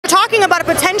talking about a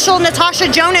potential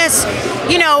Natasha Jonas,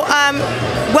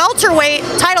 welterweight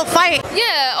title fight.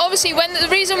 Yeah, obviously the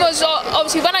reason was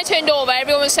obviously when I turned over,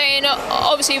 everyone was saying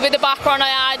obviously with the background I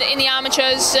had in the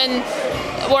amateurs and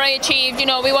what I achieved,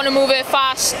 we want to move it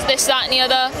fast, this, that and the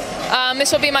other.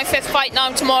 This will be my 5th fight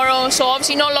now tomorrow, so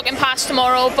obviously not looking past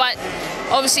tomorrow, but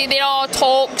obviously there are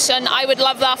talks and I would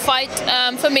love that fight.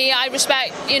 For me, I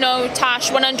respect,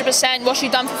 Tash 100%, what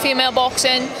she's done for female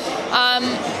boxing.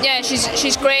 Yeah,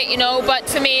 she's great, but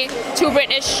for me, 2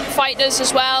 British fighters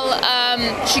as well.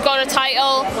 She got a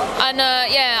title and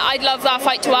yeah, I'd love that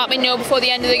fight to happen, before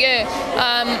the end of the year.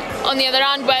 On the other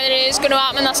hand, whether it is going to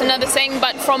happen, that's another thing,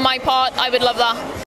 but from my part, I would love that.